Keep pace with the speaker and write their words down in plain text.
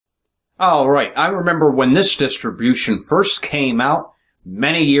All right, I remember when this distribution first came out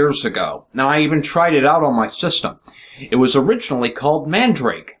many years ago. Now, I even tried it out on my system. It was originally called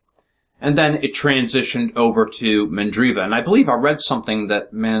Mandrake, and then it transitioned over to Mandriva. And I believe I read something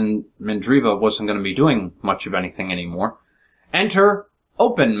that Mandriva wasn't going to be doing much of anything anymore. Enter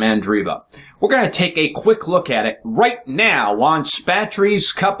OpenMandriva. We're going to take a quick look at it right now on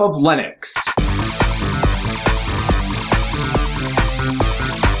Spatry's Cup of Linux.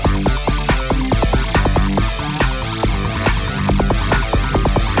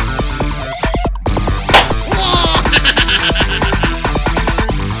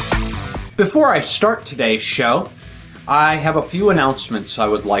 Before I start today's show, I have a few announcements I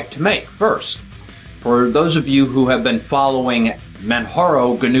would like to make. First, for those of you who have been following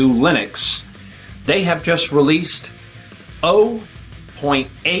Manjaro GNU Linux, they have just released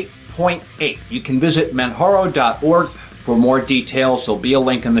 0.8.8. You can visit manjaro.org for more details. There'll be a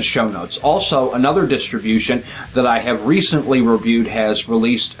link in the show notes. Also, another distribution that I have recently reviewed has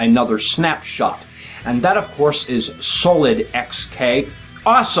released another snapshot, and that, of course, is SolydXK.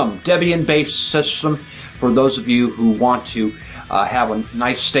 Awesome Debian-based system for those of you who want to have a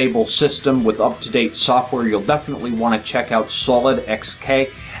nice stable system with up-to-date software. You'll definitely want to check out SolydXK,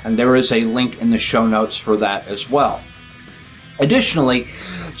 and there is a link in the show notes for that as well. Additionally,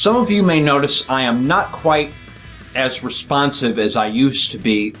 some of you may notice I am not quite as responsive as I used to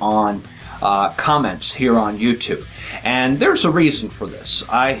be on comments here on YouTube, and there's a reason for this.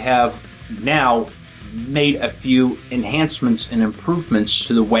 I have now made a few enhancements and improvements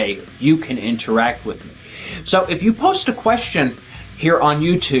to the way you can interact with me. So if you post a question here on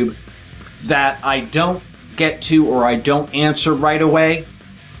YouTube that I don't get to or I don't answer right away,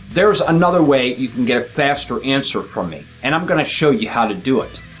 there's another way you can get a faster answer from me, and I'm going to show you how to do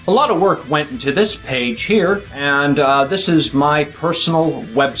it. A lot of work went into this page here, and this is my personal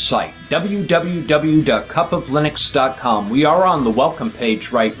website, www.cupoflinux.com. We are on the welcome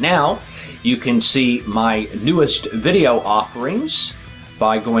page right now. You can see my newest video offerings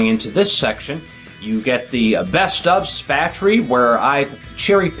by going into this section. You get the best of Spatry, where I've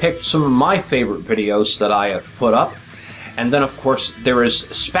cherry-picked some of my favorite videos that I have put up. And then, of course, there is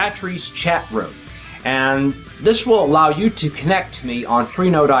Spatry's chat room. And this will allow you to connect to me on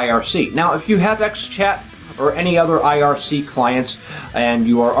Freenode IRC. Now, if you have XChat or any other IRC clients and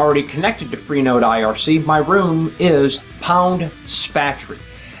you are already connected to Freenode IRC, my room is #Spatry.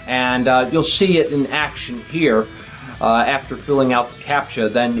 And you'll see it in action here after filling out the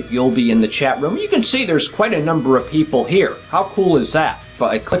CAPTCHA. Then you'll be in the chat room. You can see there's quite a number of people here. How cool is that?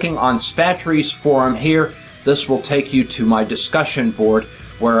 By clicking on Spatry's forum here, this will take you to my discussion board,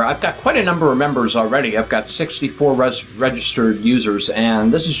 where I've got quite a number of members already. I've got 64 registered users,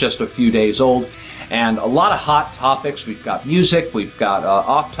 and this is just a few days old. And a lot of hot topics. We've got music, we've got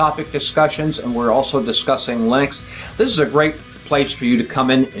off-topic discussions, and we're also discussing Linux. This is a great place for you to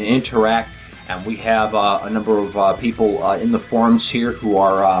come in and interact, and we have a number of people in the forums here who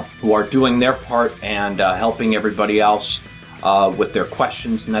are doing their part and helping everybody else with their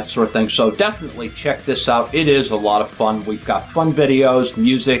questions and that sort of thing. So definitely check this out. It is a lot of fun. We've got fun videos,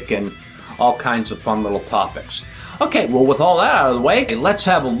 music, and all kinds of fun little topics. Okay, well, with all that out of the way, let's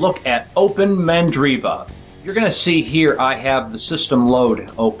have a look at OpenMandriva. You're going to see here I have the system load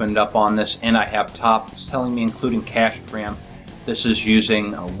opened up on this, and I have top. It's telling me including cached RAM. This is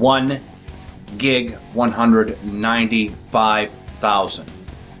using 1 gig, 195,000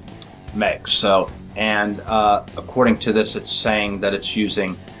 megs. So, and according to this, it's saying that it's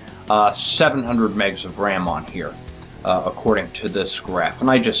using 700 megs of RAM on here, according to this graph.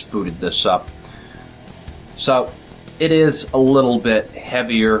 And I just booted this up. So, it is a little bit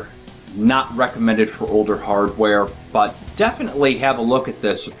heavier, not recommended for older hardware, but definitely have a look at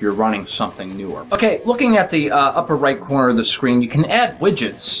this if you're running something newer. Okay, looking at the upper right corner of the screen, you can add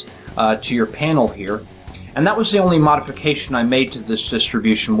widgets to your panel here, and that was the only modification I made to this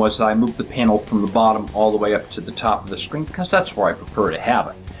distribution, was that I moved the panel from the bottom all the way up to the top of the screen, because that's where I prefer to have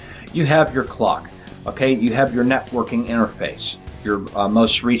it. You have your clock, okay, you have your networking interface, your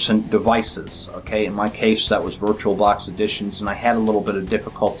most recent devices, okay, in my case that was VirtualBox Editions, and I had a little bit of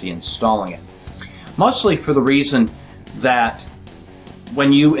difficulty installing it. Mostly for the reason that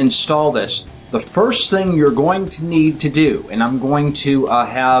when you install this, the first thing you're going to need to do, and I'm going to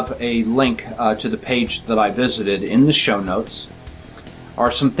have a link to the page that I visited in the show notes,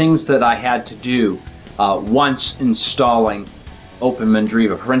 are some things that I had to do once installing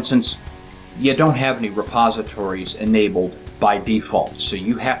OpenMandriva. For instance, you don't have any repositories enabled by default, so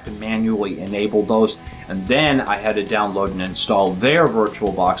you have to manually enable those, and then I had to download and install their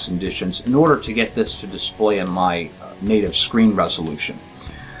VirtualBox editions in order to get this to display in my native screen resolution.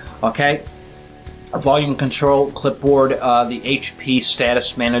 Okay, a volume control clipboard, the HP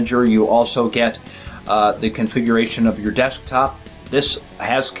status manager. You also get the configuration of your desktop. This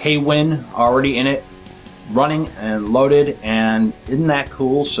has KWin already in it, running and loaded, and isn't that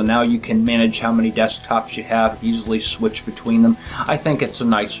cool? So now you can manage how many desktops you have, easily switch between them. I think it's a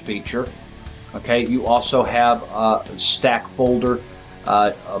nice feature. Okay, you also have a stack folder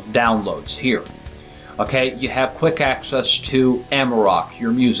of downloads here. Okay, you have quick access to Amarok,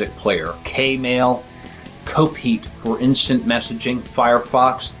 your music player, Kmail, Copeat for instant messaging,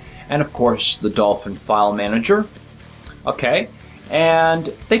 Firefox, and of course the Dolphin file manager. Okay,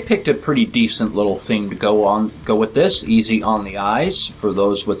 and they picked a pretty decent little thing to go with this. Easy on the eyes for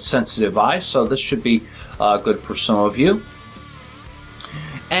those with sensitive eyes, so this should be good for some of you.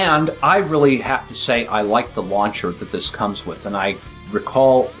 And I really have to say I like the launcher that this comes with, and I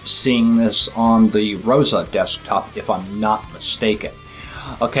recall seeing this on the Rosa desktop, if I'm not mistaken.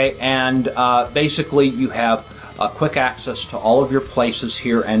 Okay, and basically you have quick access to all of your places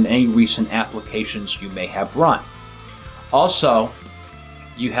here and any recent applications you may have run. Also,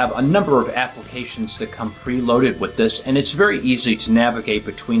 you have a number of applications that come preloaded with this, and it's very easy to navigate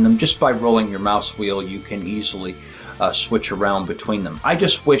between them. Just by rolling your mouse wheel, you can easily switch around between them. I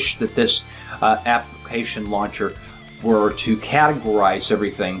just wish that this application launcher were to categorize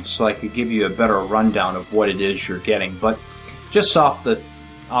everything so I could give you a better rundown of what it is you're getting. But just off the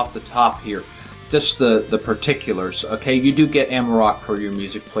top here, just the particulars. Okay, you do get Amarok for your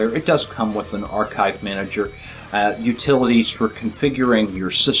music player. It does come with an archive manager. Utilities for configuring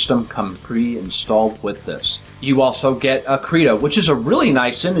your system come pre-installed with this. You also get a Credo, which is a really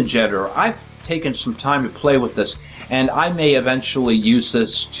nice image editor. I've taken some time to play with this, and I may eventually use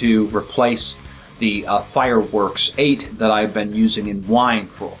this to replace the Fireworks 8 that I've been using in Wine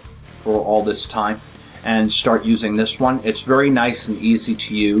for all this time, and start using this one. It's very nice and easy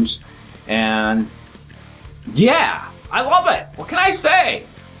to use, and yeah, I love it. What can I say?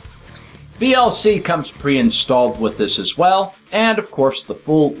 VLC comes pre-installed with this as well, and of course the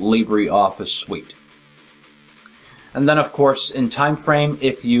full LibreOffice suite. And then of course in time frame,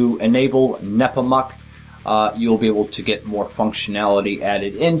 if you enable Nepomuk, you'll be able to get more functionality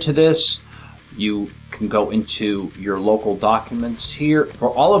added into this. You can go into your local documents here. For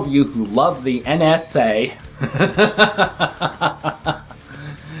all of you who love the NSA,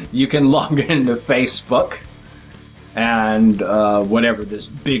 you can log into Facebook and whatever this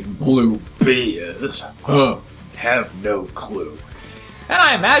big blue B is. Have no clue. And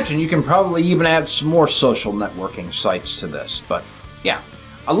I imagine you can probably even add some more social networking sites to this. But yeah,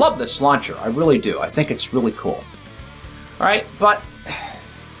 I love this launcher. I really do. I think it's really cool. Alright, but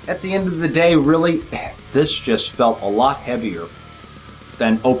at the end of the day, really, this just felt a lot heavier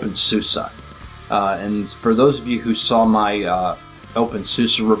than OpenSUSE. And for those of you who saw my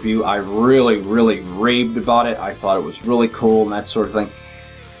OpenSUSE review, I really raved about it. I thought it was really cool and that sort of thing.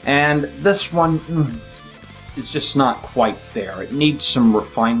 And this one is just not quite there. It needs some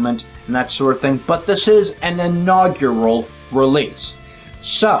refinement and that sort of thing. But this is an inaugural release.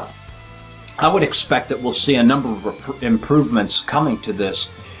 So, I would expect that we'll see a number of improvements coming to this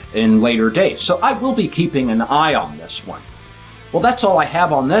in later days. So I will be keeping an eye on this one. Well, that's all I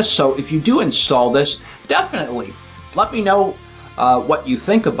have on this. So if you do install this, definitely let me know what you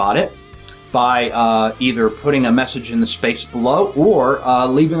think about it by either putting a message in the space below or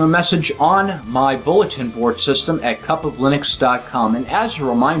leaving a message on my bulletin board system at cupoflinux.com. And as a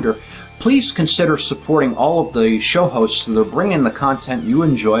reminder, please consider supporting all of the show hosts that are bringing the content you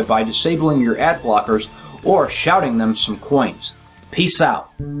enjoy by disabling your ad blockers or shouting them some coins. Peace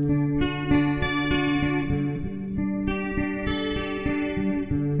out.